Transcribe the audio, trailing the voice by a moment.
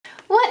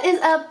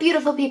is up,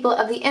 beautiful people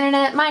of the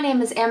internet? My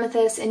name is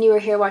Amethyst and you are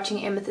here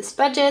watching Amethyst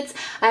Budgets.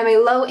 I'm a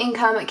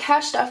low-income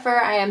cash stuffer.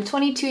 I am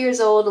 22 years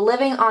old,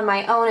 living on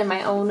my own in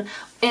my own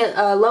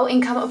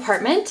low-income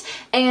apartment,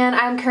 and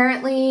I'm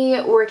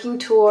currently working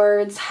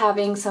towards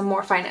having some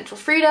more financial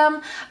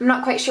freedom. I'm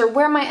not quite sure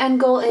where my end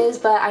goal is,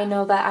 but I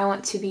know that I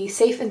want to be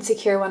safe and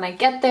secure when I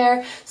get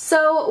there.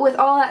 So with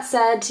all that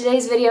said,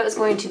 today's video is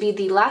going to be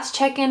the last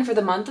check-in for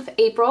the month of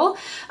April.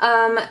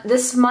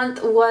 This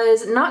month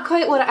was not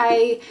quite what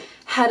I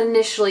had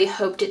initially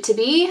hoped it to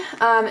be.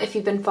 If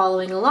you've been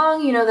following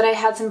along, you know that I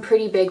had some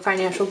pretty big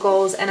financial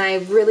goals and I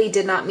really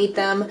did not meet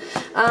them,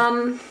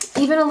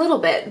 even a little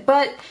bit,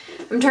 but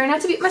I'm trying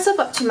not to beat myself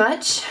up too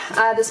much.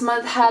 This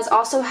month has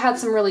also had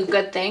some really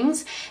good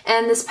things,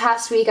 and this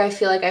past week I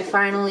feel like I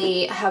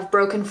finally have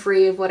broken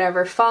free of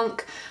whatever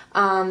funk,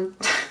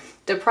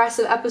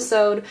 depressive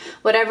episode,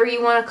 whatever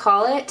you want to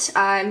call it.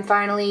 I'm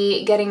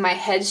finally getting my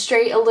head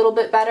straight a little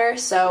bit better,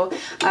 so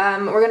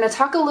we're going to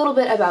talk a little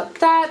bit about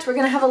that. We're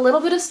going to have a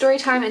little bit of story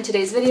time in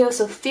today's video,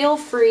 so feel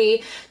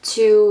free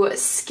to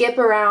skip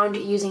around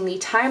using the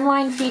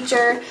timeline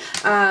feature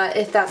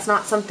if that's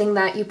not something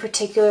that you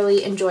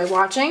particularly enjoy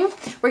watching.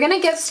 We're going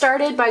to get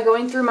started by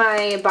going through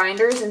my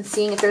binders and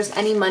seeing if there's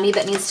any money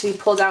that needs to be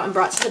pulled out and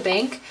brought to the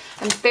bank.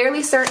 I'm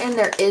fairly certain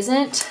there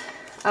isn't.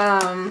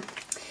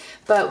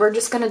 But we're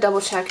just going to double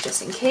check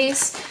just in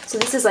case. So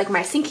this is like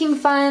my sinking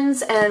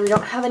funds, and we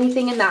don't have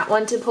anything in that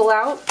one to pull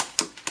out.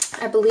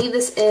 I believe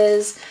this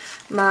is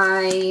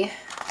my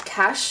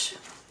cash,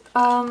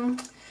 what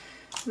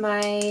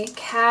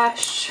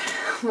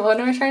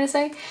am I trying to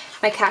say?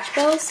 My cash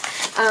bills.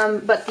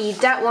 But the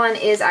debt one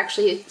is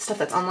actually stuff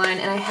that's online,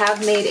 and I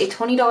have made a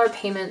 $20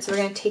 payment, so we're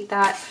going to take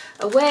that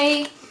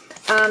away.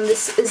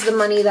 This is the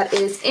money that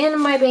is in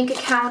my bank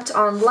account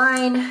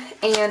online,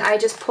 and I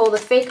just pull the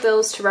fake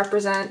bills to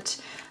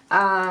represent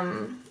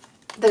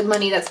the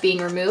money that's being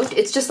removed.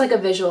 It's just like a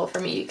visual for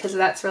me because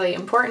that's really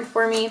important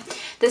for me.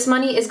 This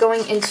money is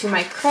going into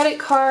my credit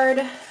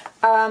card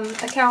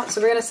account,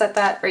 so we're going to set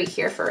that right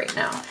here for right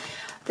now.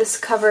 This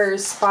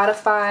covers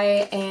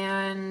Spotify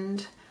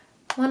and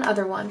one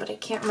other one, but I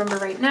can't remember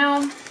right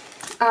now.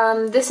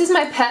 This is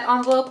my pet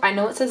envelope. I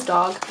know it says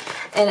dog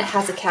and it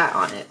has a cat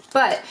on it,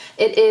 but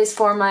it is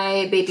for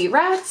my baby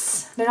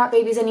rats. They're not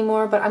babies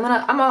anymore, but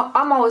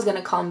I'm always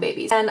gonna call them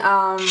babies. And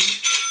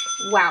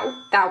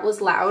wow, that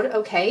was loud.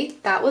 Okay,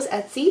 that was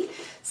Etsy.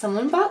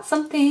 Someone bought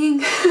something.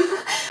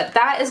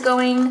 That is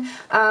going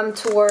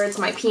towards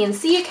my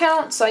PNC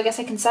account, so I guess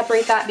I can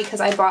separate that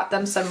because I bought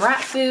them some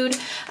rat food.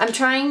 I'm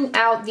trying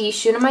out the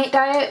Shunammite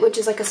diet, which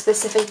is like a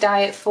specific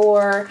diet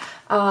for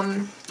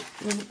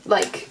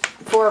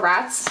for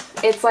rats.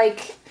 It's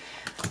like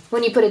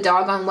when you put a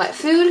dog on wet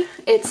food,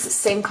 it's the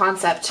same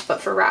concept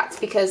but for rats,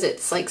 because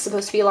it's like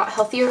supposed to be a lot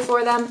healthier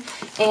for them,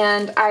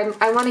 and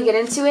I want to get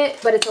into it,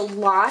 but it's a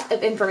lot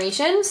of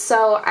information,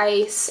 so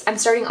I'm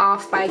starting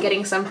off by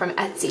getting some from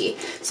Etsy.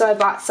 So I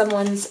bought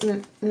someone's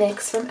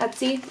mix from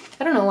Etsy.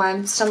 I don't know why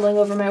I'm stumbling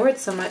over my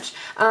words so much.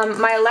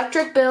 My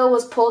electric bill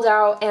was pulled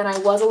out and I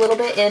was a little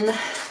bit in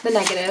the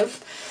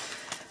negative.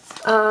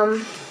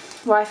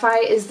 Wi-Fi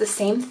is the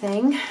same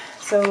thing,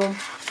 so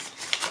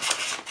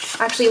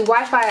actually,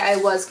 Wi-Fi I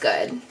was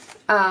good,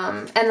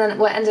 and then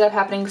what ended up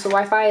happening, so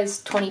Wi-Fi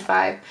is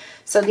 25,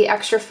 so the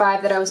extra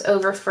 5 that I was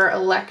over for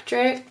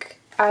electric,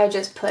 I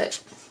just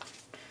put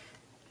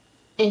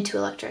into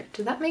electric.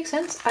 Did that make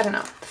sense? I don't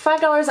know. The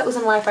 $5 that was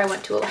in Wi-Fi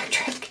went to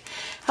electric.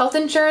 Health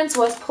insurance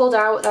was pulled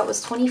out. That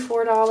was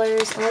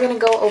 $24, and we're going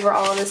to go over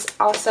all of this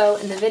also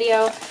in the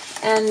video,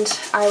 and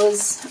I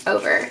was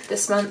over.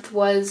 This month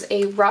was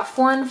a rough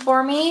one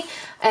for me,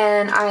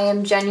 and I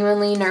am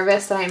genuinely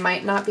nervous that I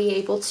might not be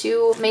able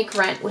to make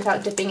rent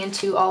without dipping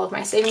into all of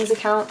my savings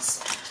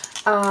accounts.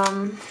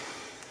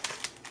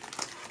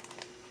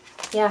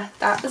 Yeah,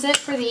 that was it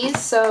for these.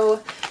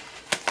 So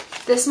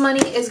this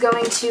money is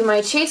going to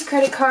my Chase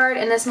credit card,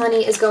 and this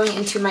money is going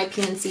into my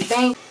PNC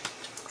bank.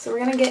 So we're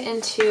going to get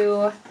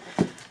into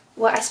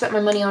what I spent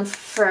my money on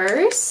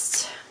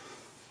first.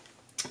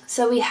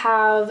 So we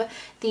have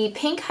the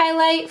pink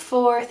highlight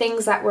for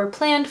things that were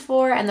planned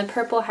for and the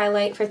purple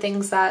highlight for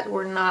things that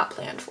were not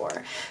planned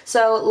for.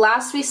 So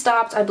last we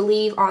stopped, I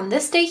believe, on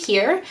this day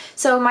here.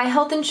 So my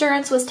health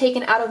insurance was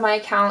taken out of my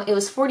account. It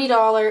was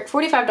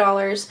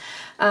 $45.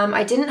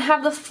 I didn't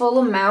have the full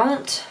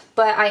amount,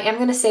 but I am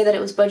going to say that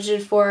it was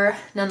budgeted for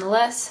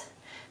nonetheless.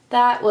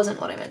 That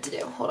wasn't what I meant to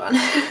do. Hold on.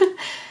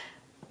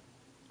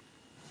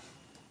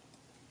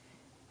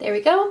 There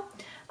we go.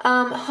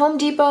 Home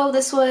Depot,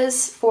 this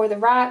was for the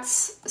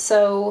rats,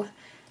 so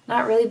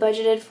not really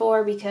budgeted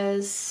for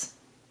because,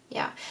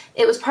 yeah.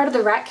 It was part of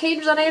the rat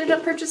cage that I ended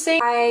up purchasing.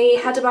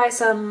 I had to buy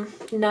some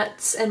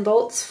nuts and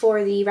bolts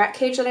for the rat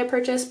cage that I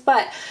purchased,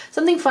 but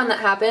something fun that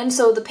happened.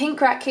 So the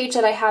pink rat cage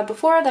that I had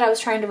before that I was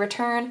trying to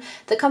return,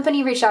 the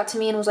company reached out to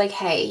me and was like,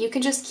 hey, you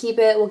can just keep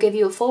it, we'll give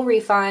you a full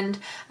refund,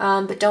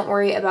 but don't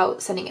worry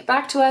about sending it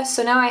back to us.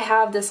 So now I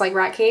have this like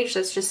rat cage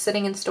that's just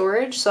sitting in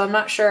storage, so I'm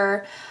not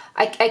sure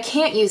I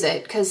can't use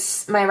it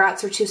because my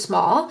rats are too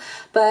small,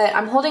 but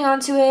I'm holding on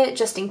to it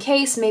just in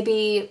case.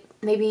 Maybe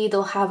maybe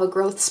they'll have a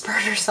growth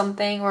spurt or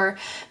something, or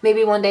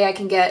maybe one day I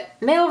can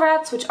get male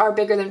rats, which are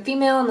bigger than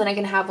female, and then I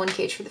can have one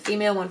cage for the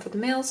female, one for the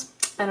males.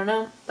 I don't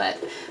know, but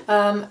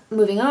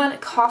moving on.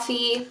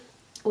 Coffee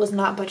was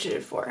not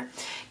budgeted for.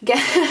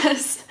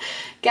 Gas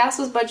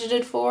was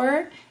budgeted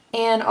for,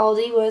 and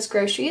Aldi was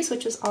groceries,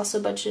 which was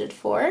also budgeted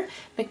for.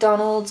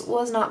 McDonald's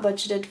was not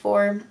budgeted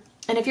for.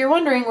 And if you're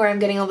wondering where I'm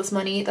getting all this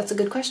money, that's a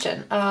good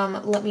question.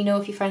 Let me know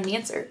if you find the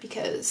answer,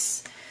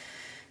 because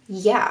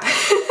yeah.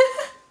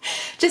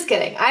 Just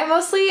kidding. I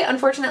mostly,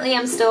 unfortunately,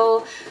 I'm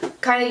still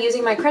kind of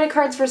using my credit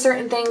cards for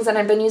certain things, and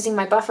I've been using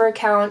my buffer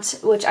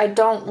account, which I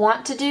don't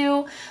want to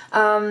do.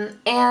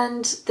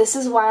 And this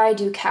is why I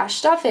do cash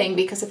stuffing,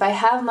 because if I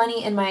have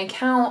money in my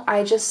account,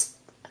 I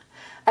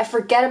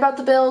forget about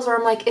the bills, or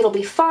I'm like, it'll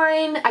be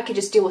fine, I could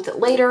just deal with it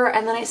later,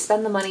 and then I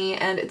spend the money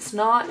and it's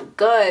not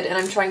good, and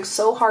I'm trying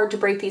so hard to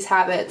break these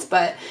habits,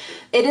 but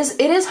it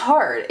is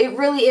hard. It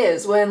really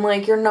is, when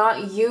like you're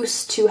not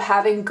used to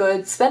having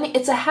good spending.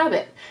 It's a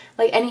habit.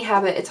 Like any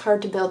habit, it's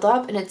hard to build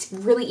up and it's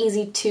really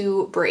easy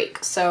to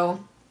break.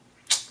 So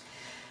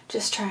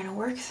just trying to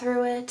work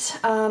through it.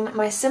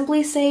 My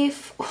Simply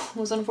Safe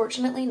was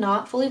unfortunately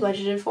not fully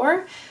budgeted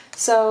for.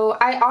 So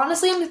I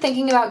honestly am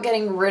thinking about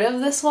getting rid of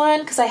this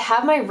one, because I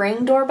have my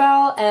Ring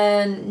doorbell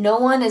and no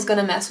one is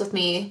gonna mess with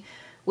me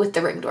with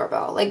the Ring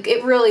doorbell. Like,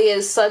 it really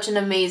is such an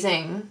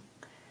amazing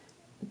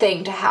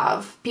thing to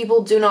have.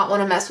 People do not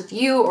want to mess with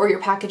you or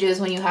your packages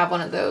when you have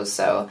one of those.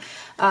 So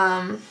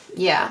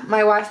yeah, my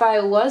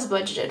Wi-Fi was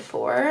budgeted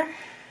for.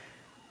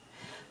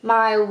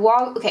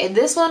 Okay,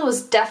 this one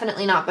was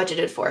definitely not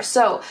budgeted for.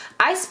 So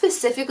I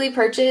specifically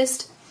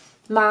purchased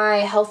my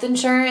health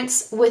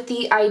insurance with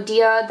the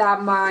idea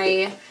that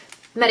my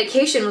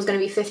medication was going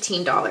to be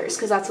 $15,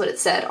 because that's what it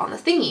said on the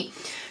thingy.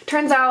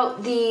 Turns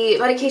out the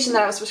medication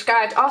that I was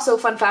prescribed, also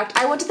fun fact,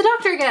 I went to the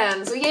doctor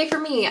again, so yay for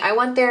me. I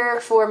went there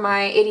for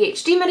my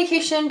ADHD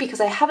medication because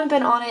I haven't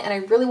been on it and I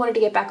really wanted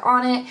to get back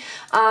on it.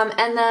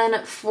 And then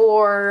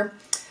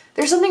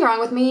there's something wrong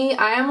with me.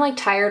 I am like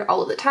tired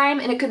all of the time,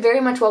 and it could very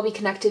much well be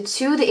connected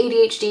to the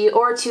ADHD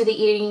or to the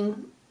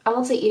eating, I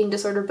won't say eating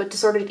disorder, but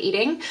disordered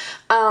eating,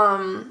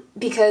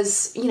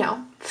 because, you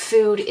know,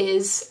 food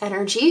is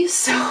energy,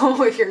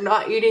 so if you're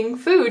not eating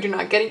food, you're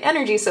not getting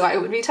energy, so I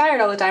would be tired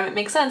all the time. It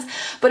makes sense.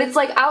 But it's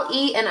like, I'll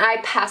eat and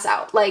I pass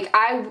out. Like,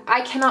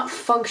 I cannot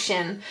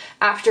function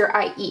after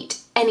I eat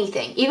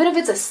anything, even if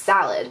it's a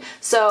salad.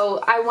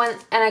 So I went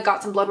and I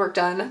got some blood work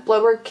done.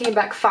 Blood work came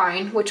back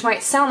fine, which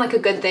might sound like a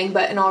good thing,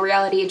 but in all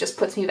reality, it just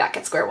puts me back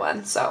at square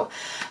one. So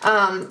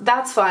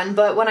that's fun.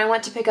 But when I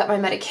went to pick up my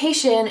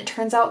medication, it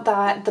turns out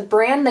that the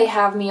brand they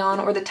have me on,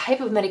 or the type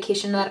of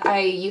medication that I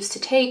used to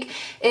take,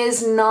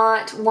 is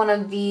not one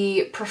of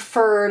the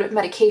preferred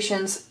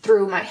medications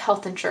through my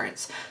health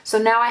insurance. So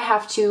now I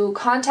have to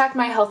contact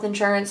my health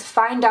insurance,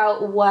 find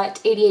out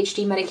what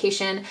ADHD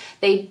medication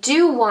they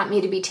do want me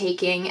to be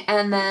taking,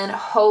 and then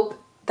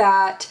hope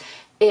that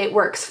it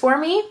works for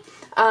me,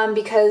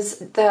 because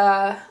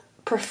the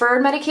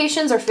preferred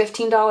medications are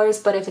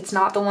 $15, but if it's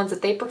not the ones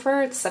that they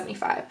prefer, it's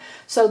 $75.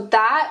 So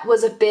that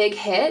was a big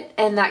hit,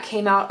 and that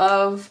came out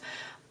of,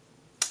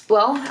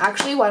 well,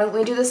 actually, why don't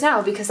we do this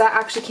now? Because that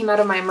actually came out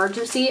of my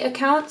emergency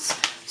accounts.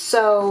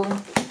 So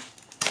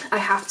I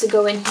have to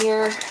go in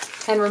here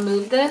and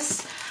remove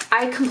this.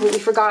 I completely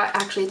forgot,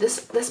 actually,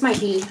 this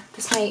might be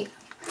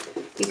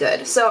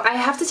good. So I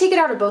have to take it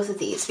out of both of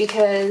these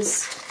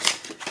because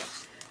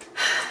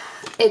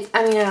I mean,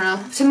 I don't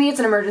know. To me, it's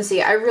an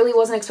emergency. I really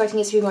wasn't expecting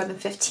it to be more than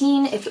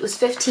 15. If it was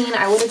 15,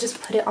 I would have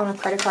just put it on a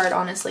credit card,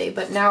 honestly.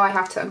 But now I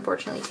have to,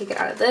 unfortunately, take it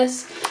out of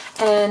this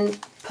and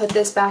put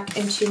this back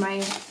into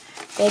my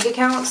bank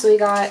account. So we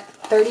got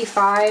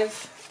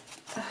 35.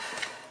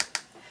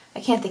 I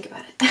can't think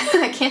about it.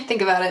 I can't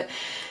think about it.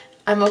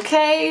 I'm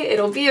okay.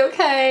 It'll be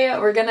okay.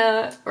 We're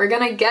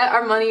gonna get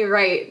our money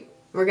right.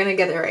 We're gonna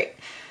get it right.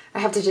 I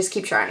have to just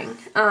keep trying.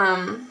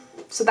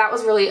 So that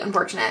was really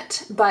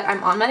unfortunate, but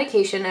I'm on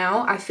medication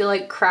now. I feel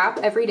like crap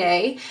every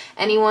day.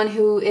 Anyone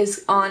who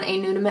is on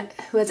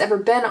who has ever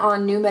been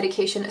on new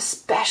medication,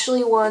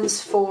 especially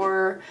ones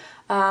for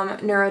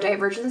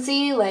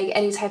neurodivergency, like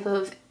any type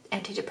of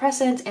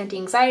antidepressants,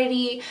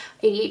 anti-anxiety,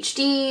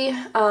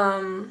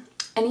 ADHD,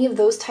 any of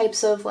those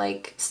types of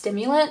like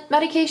stimulant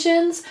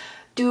medications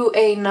do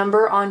a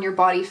number on your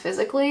body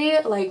physically.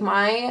 Like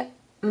my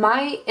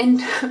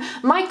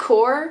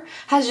core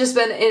has just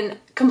been in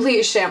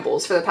complete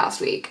shambles for the past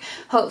week.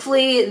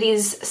 Hopefully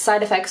these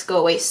side effects go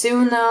away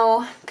soon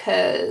though,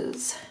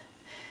 because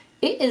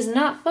it is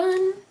not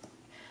fun.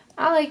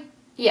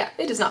 Yeah,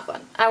 it is not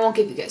fun. I won't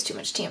give you guys too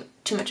much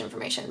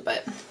information,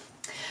 but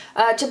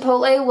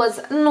Chipotle was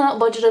not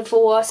budgeted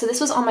for, so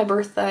this was on my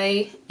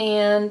birthday,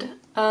 and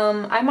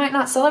I might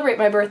not celebrate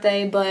my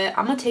birthday, but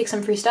I'm gonna take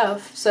some free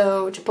stuff.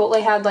 So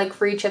Chipotle had like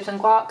free chips and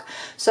guac,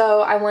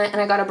 so I went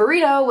and I got a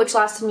burrito, which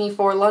lasted me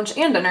for lunch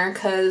and dinner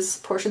because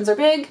portions are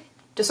big,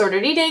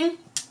 disordered eating,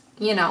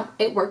 you know,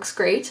 it works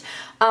great.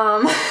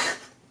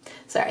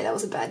 Sorry, that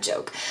was a bad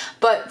joke.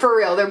 But for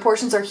real, their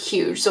portions are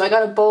huge. So I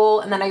got a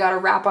bowl and then I got a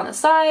wrap on the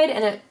side,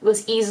 and it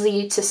was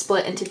easy to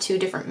split into 2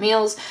 different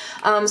meals.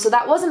 So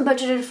that wasn't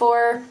budgeted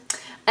for.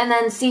 And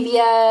then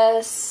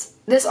CVS,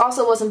 this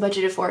also wasn't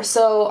budgeted for.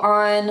 So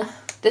on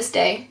this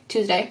day,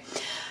 Tuesday,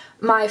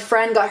 my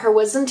friend got her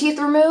wisdom teeth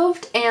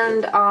removed,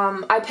 and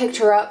I picked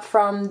her up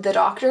from the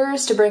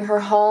doctor's to bring her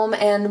home,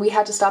 and we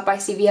had to stop by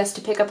CVS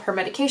to pick up her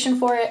medication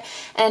for it,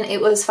 and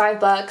it was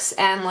 $5,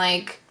 and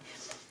like,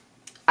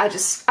 I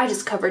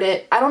just covered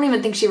it. I don't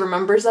even think she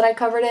remembers that I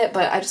covered it,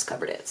 but I just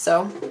covered it.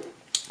 So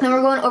then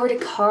we're going over to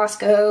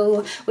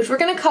Costco, which we're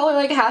gonna color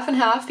like half and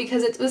half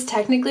because it was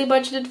technically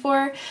budgeted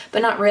for,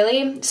 but not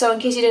really. So in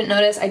case you didn't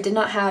notice, I did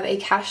not have a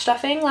cash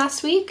stuffing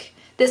this week.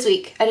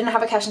 I didn't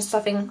have a cash and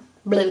stuffing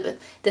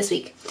this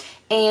week.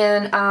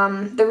 And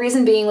the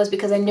reason being was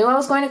because I knew I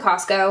was going to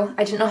Costco.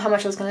 I didn't know how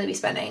much I was going to be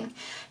spending.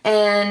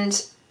 And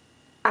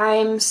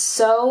I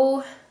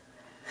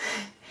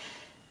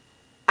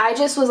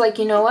just was like,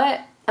 you know what?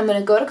 I'm going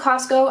to go to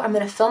Costco, I'm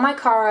going to fill my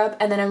car up,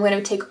 and then I'm going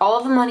to take all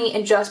of the money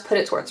and just put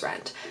it towards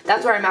rent.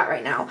 That's where I'm at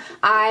right now.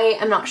 I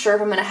am not sure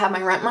if I'm going to have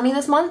my rent money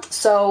this month,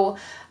 so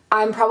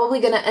I'm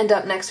probably going to end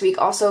up next week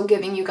also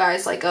giving you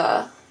guys like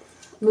a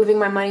moving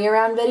my money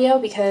around video,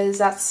 because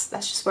that's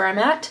just where I'm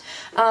at.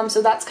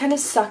 So that's kind of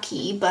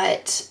sucky,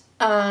 but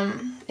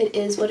it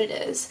is what it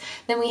is.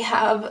 Then we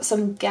have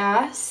some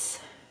gas,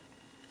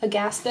 a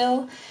gas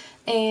bill,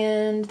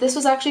 and this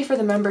was actually for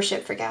the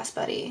membership for Gas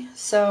Buddy,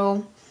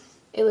 so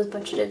it was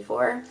budgeted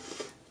for.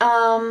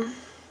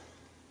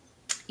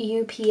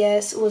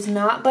 UPS was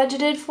not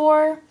budgeted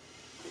for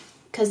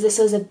because this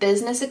is a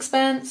business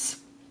expense.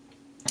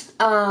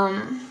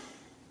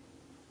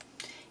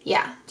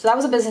 Yeah, so that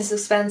was a business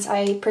expense.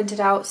 I printed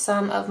out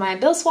some of my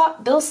bill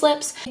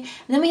slips. And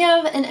then we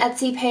have an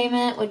Etsy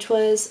payment, which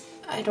was,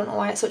 I don't know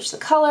why I switched the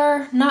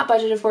color, not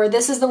budgeted for.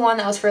 This is the one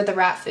that was for the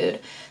rat food.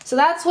 So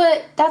that's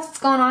what's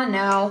going on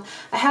now.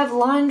 I have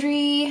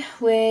laundry,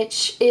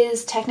 which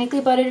is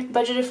technically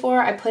budgeted for.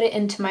 I put it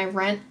into my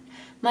rent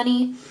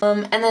money.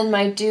 And then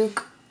my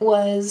Duke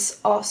was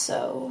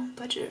also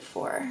budgeted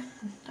for.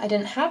 I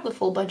didn't have the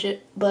full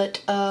budget,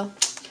 but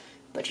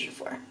budgeted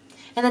for.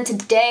 And then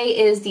today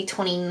is the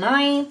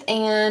 29th,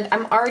 and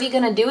I'm already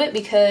gonna do it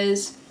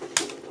because,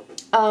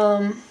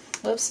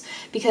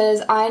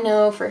 because I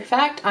know for a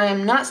fact I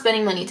am not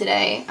spending money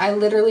today. I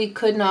literally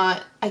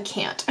I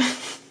can't.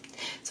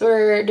 So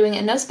we're doing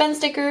a no spend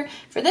sticker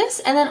for this,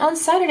 and then on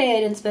Saturday I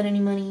didn't spend any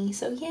money,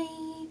 so yay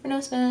for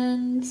no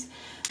spends.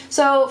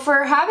 So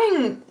for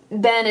having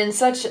been in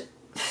such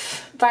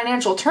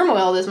financial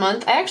turmoil this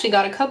month, I actually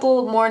got a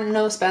couple more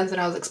no spends than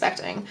I was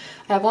expecting.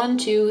 I have 1,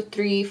 2,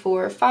 3,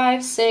 4,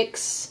 5,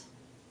 6.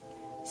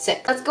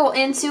 Let's go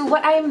into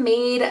what I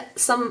made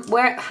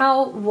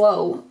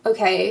whoa,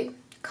 okay,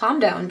 calm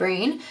down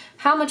brain,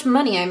 how much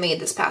money I made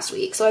this past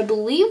week. So I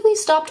believe we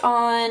stopped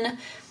on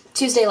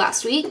Tuesday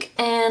last week,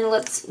 and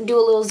let's do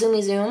a little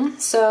zoomy zoom.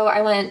 So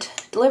I went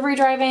delivery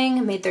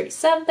driving, made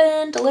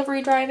 37,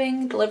 delivery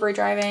driving,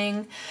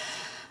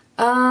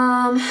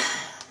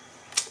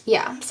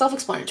 yeah,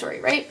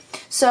 self-explanatory, right?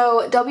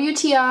 So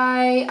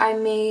WTI, I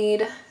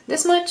made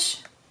this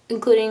much,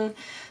 including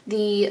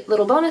the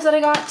little bonus that I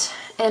got,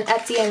 and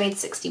Etsy I made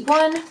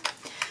 61.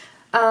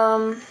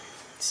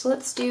 So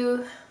let's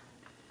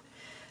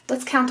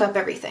count up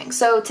everything.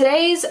 So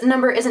today's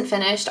number isn't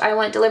finished. I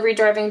went delivery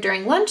driving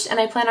during lunch,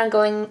 and I plan on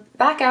going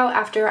back out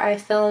after I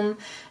film,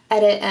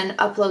 edit, and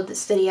upload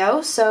this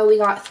video. So we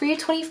got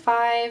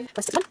 325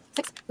 plus 6,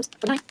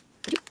 49,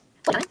 42,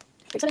 49,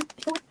 37,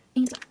 54,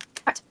 86.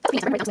 Alright, that's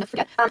okay, I'm gonna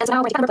forget. And so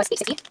now we're gonna plus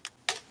 860.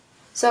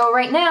 So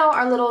right now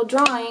our little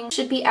drawing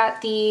should be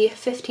at the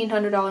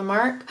 $1,500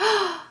 mark.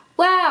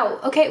 Wow,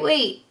 okay,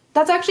 wait,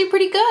 that's actually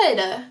pretty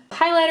good.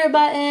 Highlighter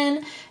button,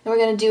 and we're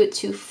gonna do it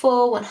to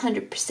full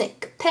 100%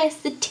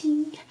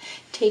 capacity.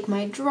 Take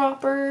my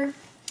dropper,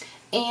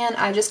 and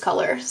I just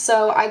color.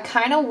 So I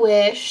kind of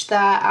wish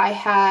that I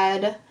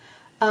had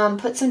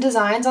put some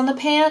designs on the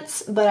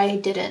pants, but I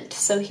didn't.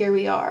 So here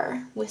we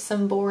are with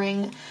some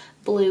boring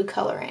blue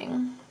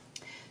coloring.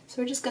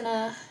 So we're just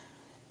gonna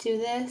do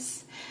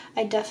this.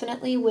 I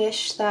definitely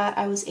wish that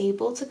I was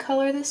able to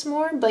color this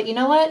more, but you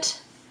know what?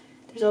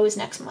 There's always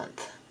next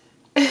month.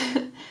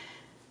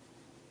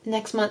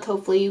 Next month,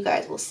 hopefully you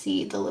guys will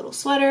see the little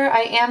sweater.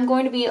 I am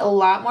going to be a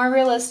lot more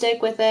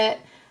realistic with it.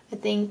 I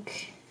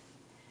think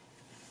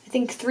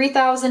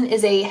 3,000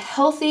 is a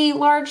healthy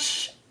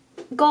large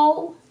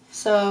goal.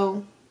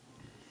 So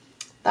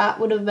that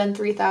would have been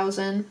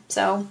 3,000.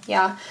 So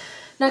yeah,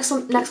 next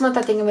month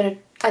I think I'm gonna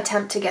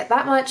attempt to get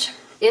that much.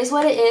 Is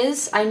what it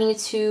is. I need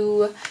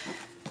to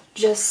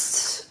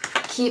just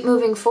keep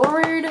moving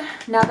forward.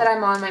 Now that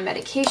I'm on my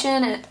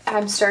medication,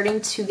 I'm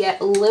starting to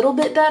get a little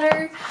bit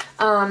better.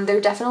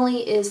 There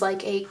definitely is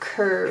like a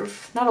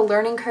curve, not a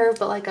learning curve,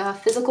 but like a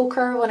physical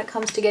curve when it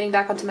comes to getting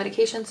back onto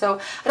medication.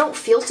 So I don't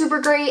feel super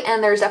great,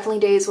 and there's definitely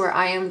days where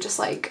I am just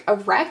like a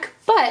wreck,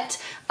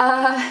 but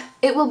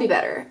it will be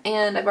better.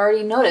 And I've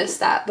already noticed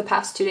that the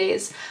past 2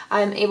 days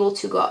I'm able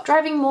to go out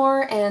driving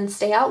more and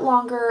stay out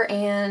longer,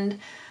 and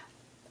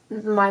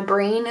my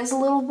brain is a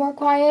little more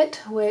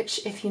quiet,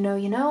 which if you know,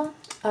 you know.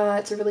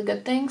 It's a really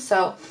good thing.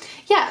 So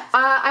yeah,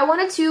 I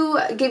wanted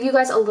to give you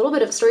guys a little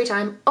bit of story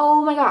time.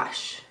 Oh my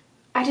gosh,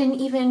 I didn't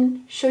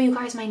even show you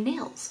guys my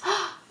nails.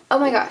 Oh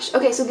my gosh.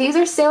 Okay, so these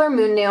are Sailor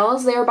Moon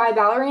nails. They are by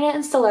Ballerina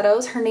and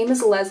Stilettos. Her name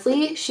is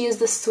Leslie. She is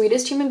the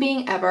sweetest human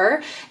being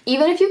ever.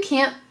 Even if you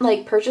can't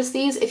like purchase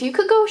these, if you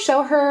could go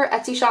show her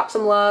Etsy shop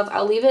some love,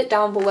 I'll leave it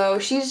down below.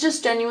 She's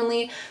just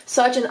genuinely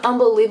such an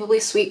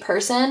unbelievably sweet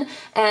person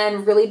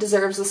and really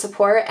deserves the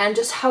support. And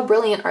just how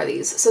brilliant are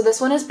these? So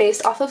this one is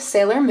based off of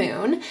Sailor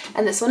Moon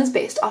and this one is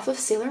based off of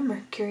Sailor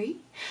Mercury,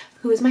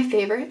 who is my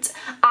favorite.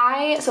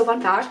 So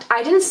fun fact,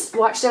 I didn't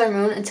watch Sailor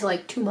Moon until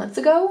like 2 months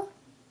ago.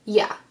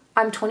 Yeah.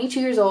 I'm 22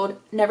 years old,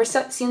 never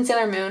seen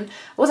Sailor Moon. I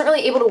wasn't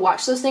really able to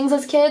watch those things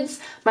as kids.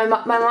 My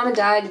mom and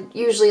dad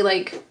usually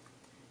like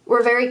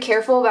were very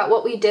careful about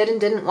what we did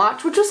and didn't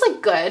watch, which was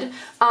like good.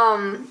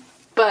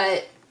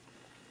 But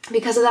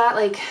because of that,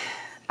 like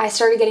I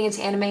started getting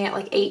into anime at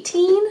like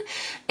 18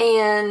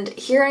 and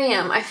here I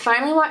am. I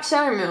finally watched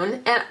Sailor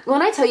Moon and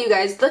when I tell you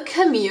guys, the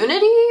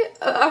community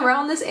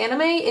around this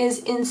anime is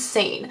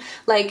insane.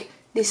 Like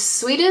the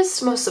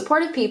sweetest, most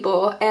supportive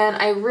people, and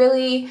I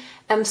really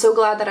am so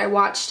glad that I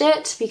watched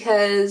it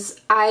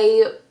because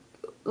I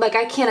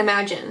can't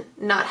imagine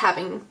not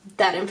having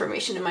that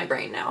information in my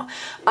brain now.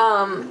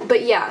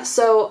 But yeah,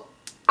 so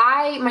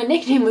my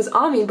nickname was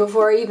Ami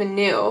before I even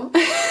knew.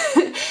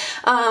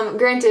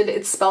 Granted,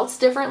 it's spelt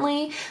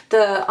differently.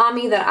 The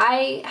Ami that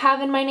I have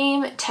in my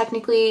name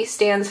technically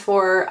stands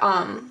for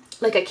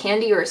like a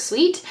candy or a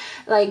sweet.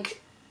 Like,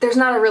 there's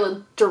not a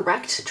really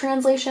direct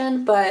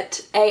translation,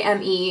 but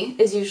AME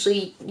is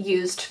usually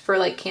used for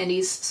like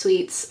candies,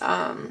 sweets,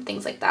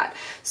 things like that.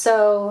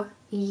 So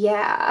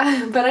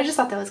yeah, but I just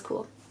thought that was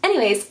cool.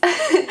 Anyways,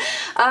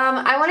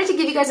 I wanted to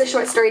give you guys a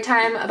short story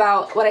time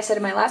about what I said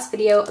in my last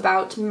video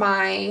about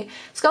my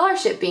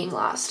scholarship being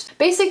lost.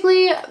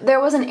 Basically, there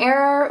was an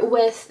error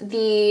with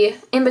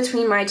in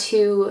between my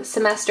 2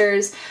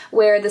 semesters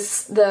where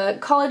the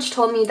college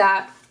told me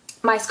that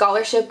my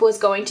scholarship was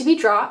going to be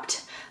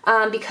dropped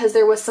because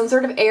there was some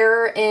sort of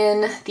error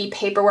in the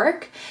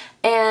paperwork,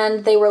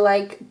 and they were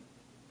like,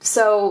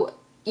 so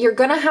you're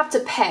gonna have to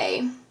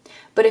pay,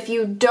 but if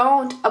you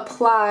don't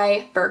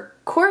apply for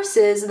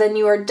courses, then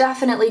you are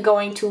definitely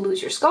going to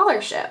lose your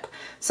scholarship.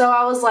 So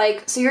I was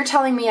like, so you're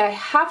telling me I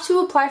have to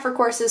apply for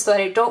courses so that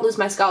I don't lose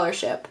my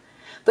scholarship,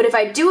 but if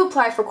I do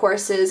apply for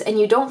courses and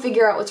you don't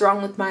figure out what's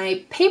wrong with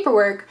my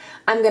paperwork,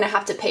 I'm gonna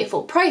have to pay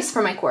full price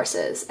for my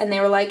courses? And they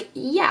were like,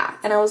 yeah.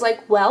 And I was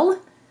like, well,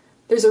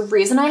 there's a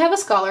reason I have a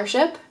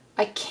scholarship.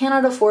 I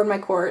cannot afford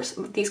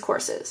these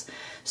courses.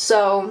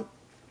 So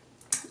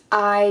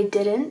I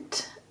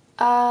didn't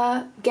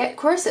get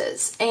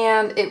courses,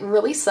 and it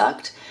really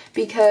sucked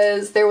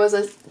because there was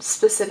a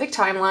specific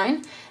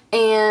timeline,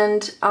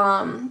 and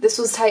this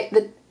was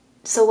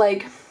so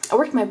like I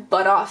worked my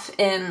butt off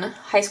in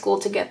high school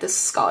to get this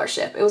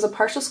scholarship. It was a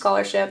partial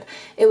scholarship.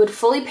 It would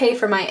fully pay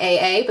for my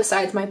AA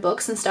besides my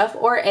books and stuff,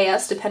 or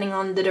AS depending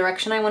on the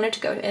direction I wanted to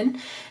go in,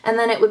 and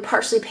then it would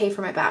partially pay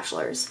for my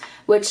bachelor's,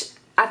 which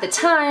at the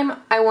time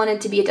I wanted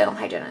to be a dental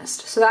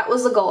hygienist. So that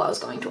was the goal I was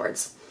going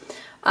towards.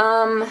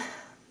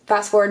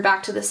 Fast forward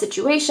back to the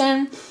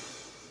situation.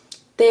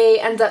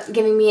 They ended up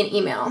giving me an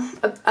email.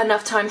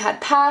 Enough time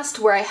had passed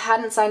where I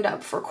hadn't signed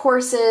up for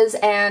courses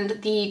and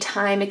the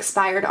time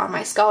expired on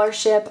my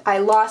scholarship. I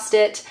lost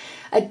it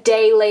a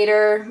day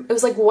later. It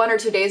was like 1 or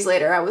 2 days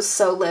later. I was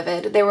so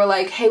livid. They were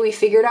like, hey, we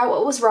figured out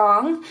what was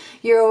wrong.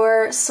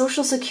 Your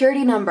social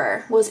security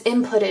number was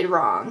inputted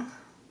wrong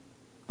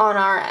on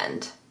our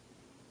end.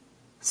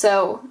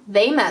 So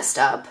they messed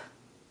up,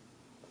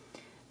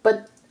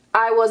 but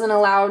I wasn't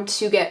allowed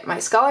to get my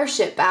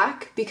scholarship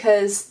back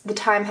because the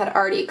time had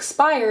already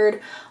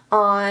expired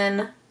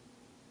on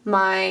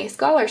my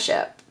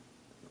scholarship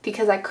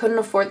because I couldn't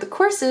afford the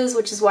courses,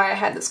 which is why I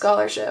had the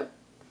scholarship.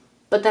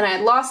 But then I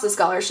had lost the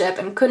scholarship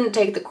and couldn't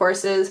take the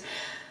courses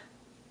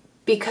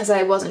because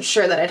I wasn't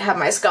sure that I'd have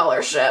my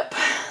scholarship.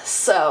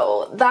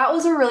 So that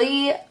was a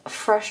really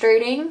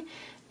frustrating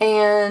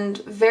and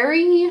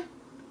very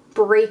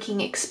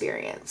breaking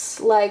experience.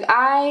 Like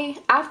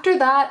after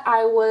that,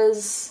 I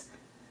was...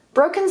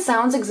 Broken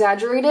sounds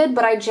exaggerated,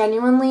 but I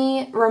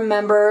genuinely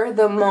remember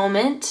the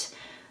moment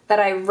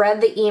that I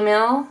read the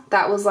email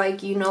that was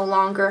like, you no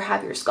longer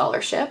have your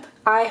scholarship.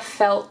 I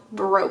felt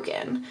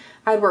broken.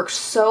 I'd worked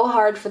so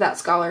hard for that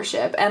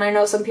scholarship, and I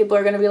know some people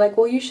are going to be like,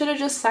 well, you should have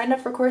just signed up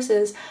for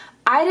courses.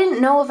 I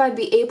didn't know if I'd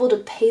be able to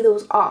pay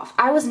those off.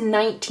 I was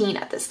 19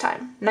 at this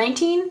time.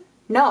 19?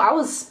 No,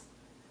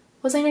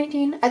 was I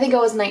 19? I think I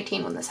was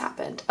 19 when this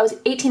happened. I was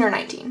 18 or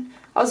 19.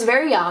 I was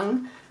very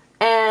young,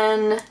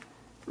 and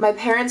my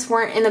parents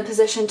weren't in a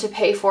position to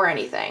pay for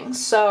anything,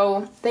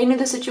 so they knew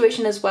the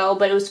situation as well,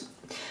 but it was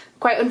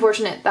quite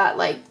unfortunate that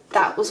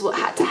that was what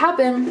had to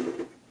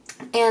happen.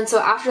 And so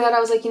after that I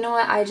was like, you know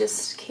what, I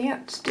just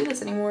can't do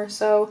this anymore.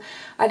 So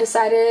I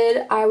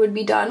decided I would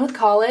be done with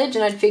college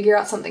and I'd figure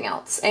out something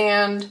else.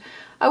 And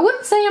I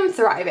wouldn't say I'm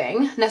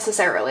thriving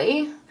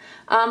necessarily.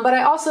 But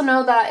I also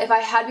know that if I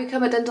had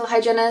become a dental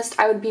hygienist,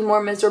 I would be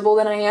more miserable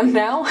than I am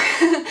now.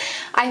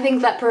 I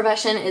think that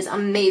profession is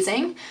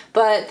amazing,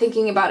 but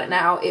thinking about it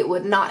now, it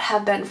would not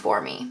have been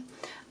for me.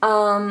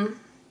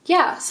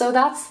 Yeah, so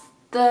that's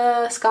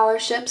the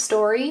scholarship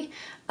story.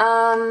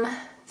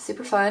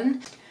 Super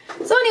fun.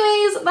 So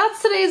anyways,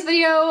 that's today's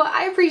video.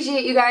 I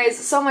appreciate you guys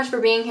so much for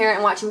being here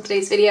and watching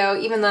today's video,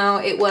 even though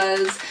it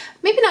was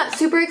maybe not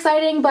super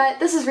exciting, but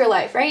this is real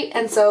life, right?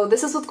 And so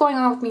this is what's going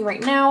on with me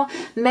right now.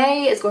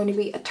 May is going to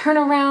be a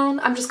turnaround.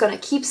 I'm just gonna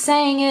keep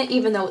saying it,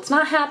 even though it's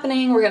not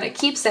happening. We're gonna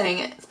keep saying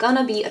it. It's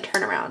gonna be a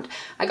turnaround.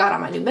 I got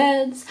on my new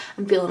meds.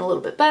 I'm feeling a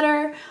little bit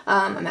better.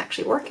 I'm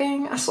actually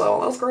working,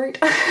 so that's great.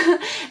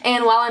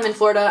 And while I'm in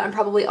Florida, I'm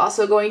probably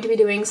also going to be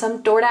doing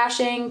some door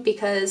dashing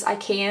because I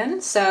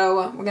can,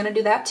 so we're gonna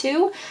do that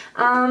too.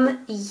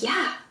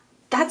 Yeah.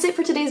 That's it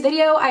for today's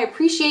video. I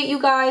appreciate you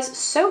guys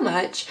so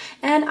much,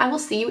 and I will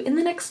see you in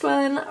the next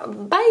one.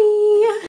 Bye!